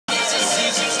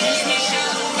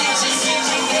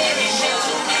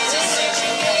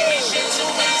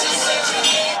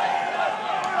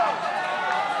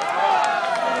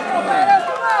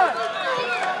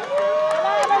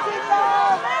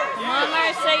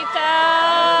Mercito.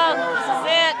 This is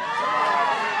it.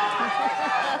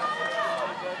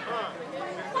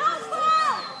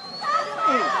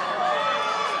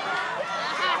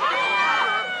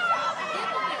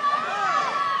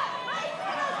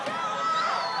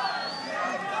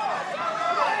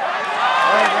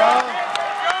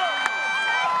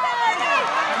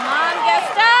 Come on,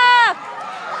 Gesta.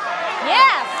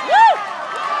 Yes. Woo.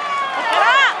 Pick it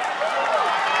up.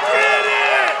 Get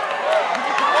it!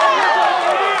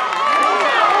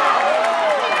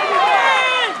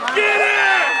 Get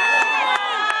it!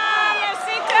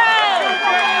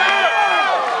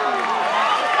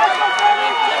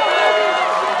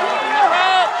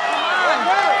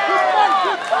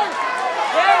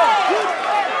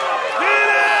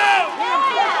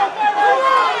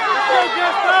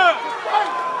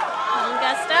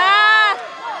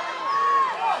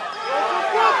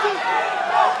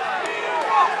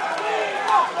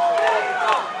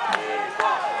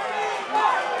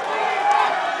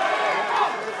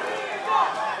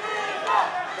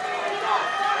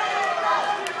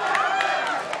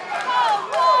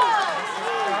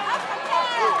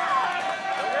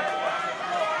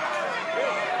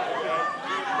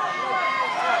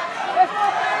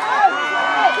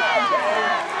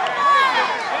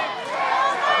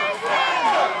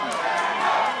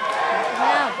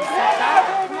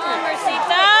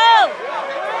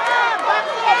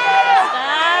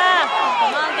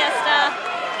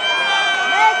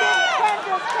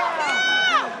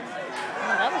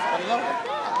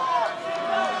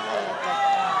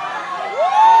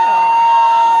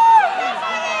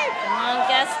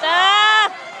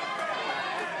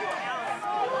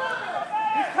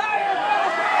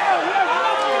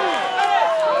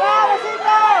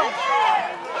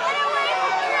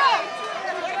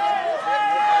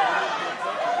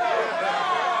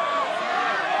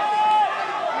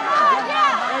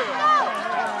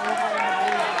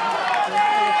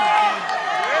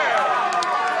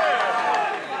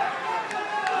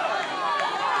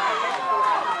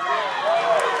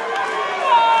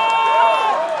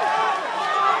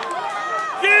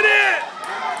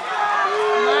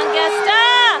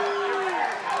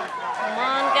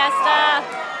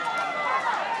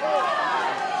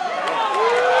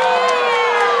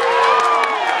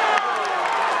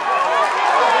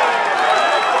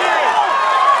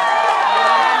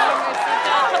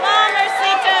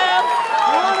 Mercito.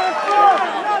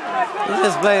 He's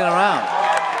just playing around.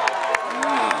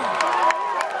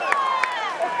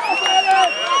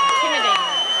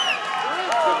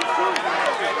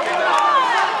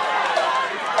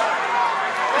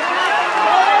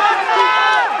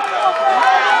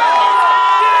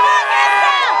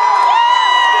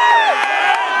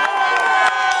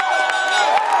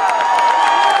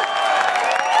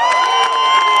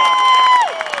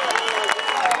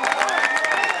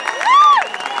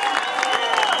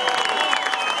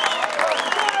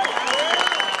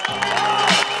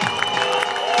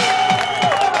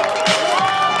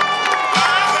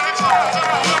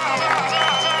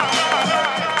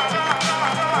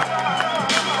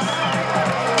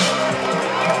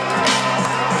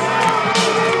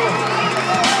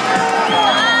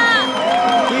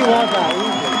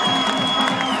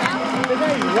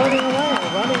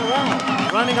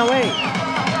 Running away.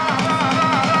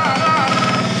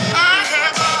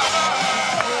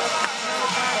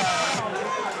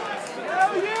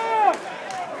 Hell yeah!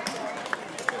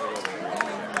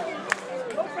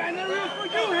 Open the roof for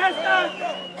you, Hester!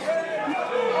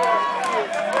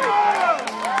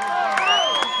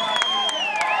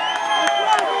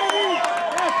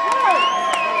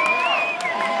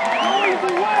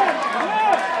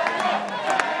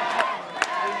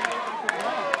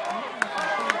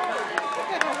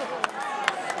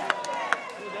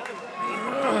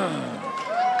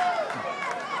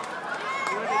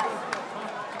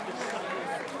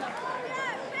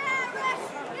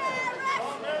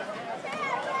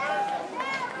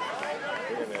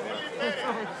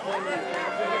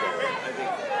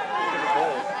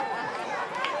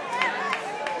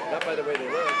 Not by the way they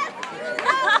look.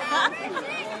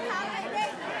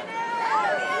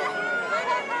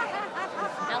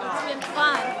 Well, it's been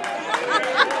fun.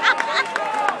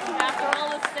 After all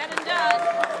is said and done,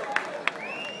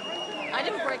 I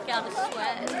didn't break out a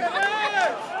sweat.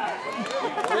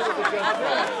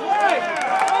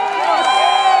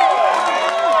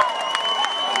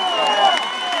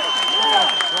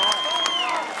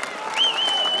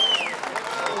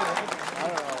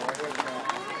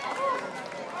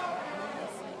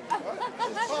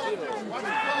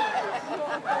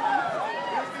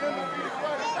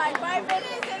 Like 5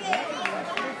 minutes in it.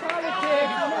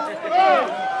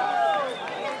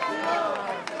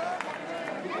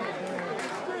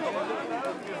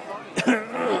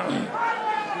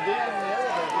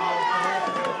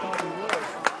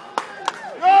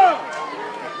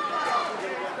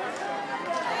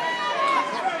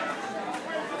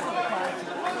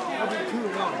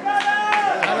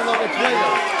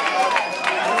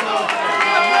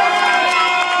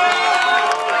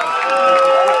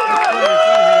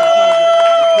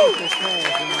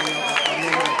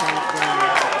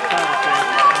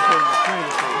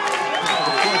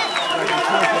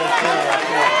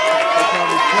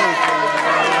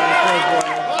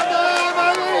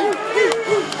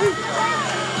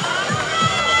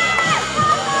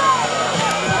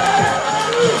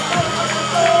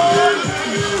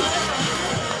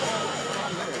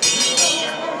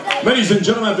 Ladies and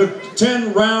gentlemen, after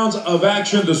 10 rounds of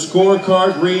action, the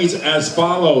scorecard reads as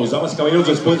follows. Damas y caballeros,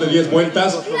 después de 10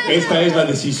 vueltas, esta es la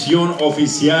decisión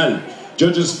oficial.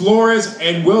 Judges Flores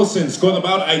and Wilson scored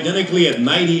about identically at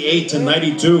 98 to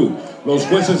 92. Los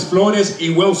jueces Flores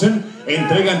y Wilson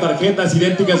entregan tarjetas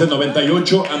idénticas de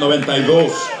 98 a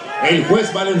 92. El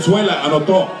juez Valenzuela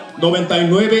anotó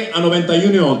 99 a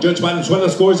 91. Judge Valenzuela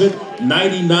scores it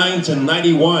 99 to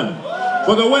 91.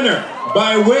 For the winner,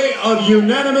 by way of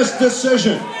unanimous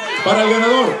decision, para el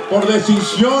ganador por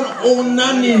decisión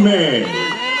unánime,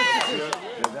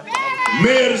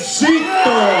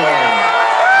 Mercito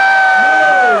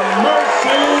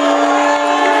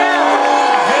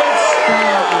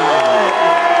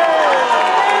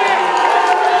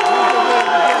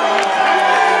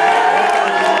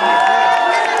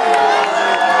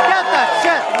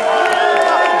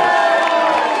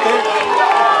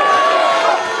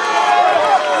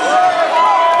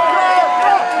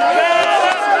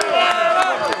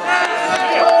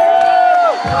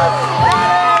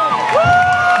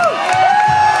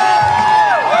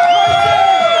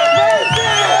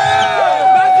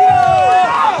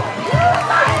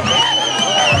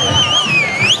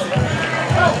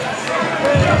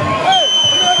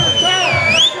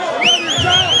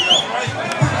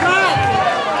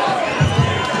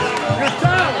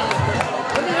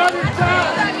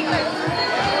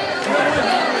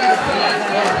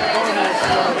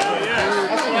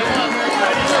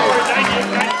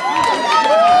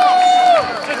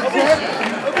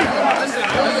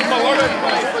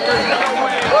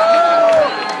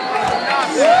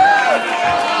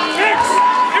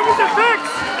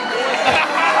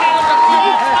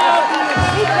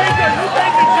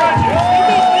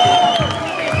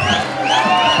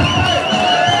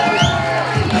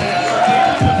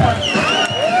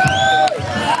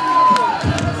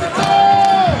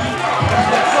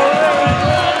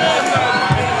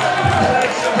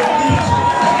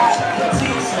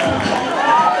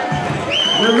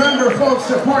Remember, folks,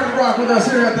 to party rock with us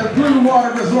here at the Blue Water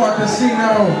Resort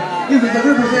Casino, either the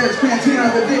River's Edge Cantina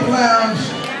or the Dick Lounge.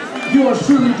 Yours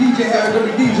truly, DJ Have going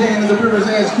to be DJing in the River's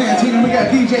Edge Cantina. We got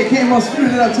DJ Camo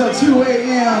spinning it up till 2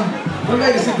 a.m. The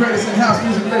latest and greatest in house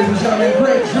music, ladies and gentlemen.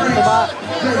 Great drinks,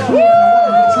 great food, and a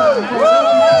wonderful time, folks. I hope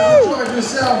you guys enjoyed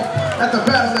yourself at the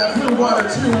Battle at Blue Water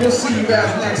 2. We'll see you guys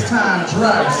next time.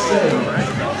 Drive safe.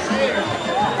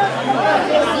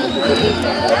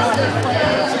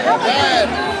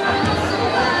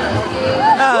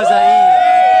 How's that?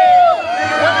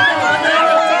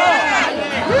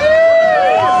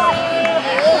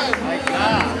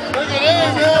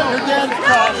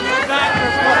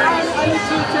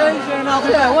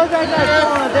 Yeah, what's that guy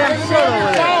throwing a damn shirt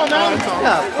over there?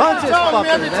 Yeah, punch his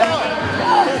fucking, man.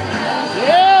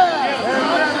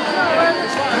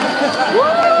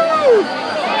 Woo!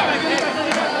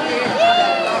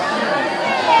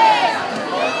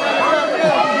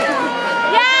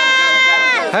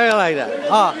 How you like that?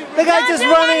 Oh, the guy's just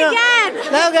running around.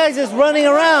 That guy's just running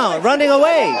around, running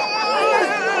away.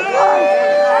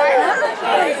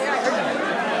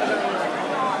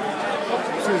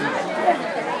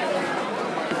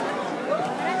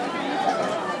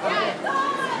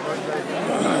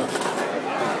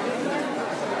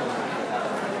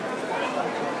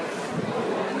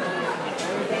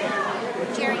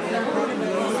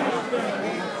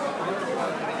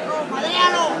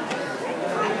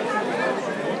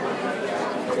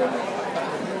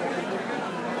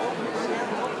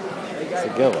 It's a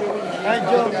good one.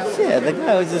 Yeah, the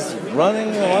guy was just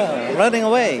running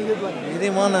away. He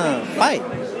didn't want to fight.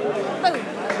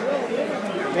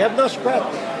 We have no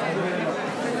scratch.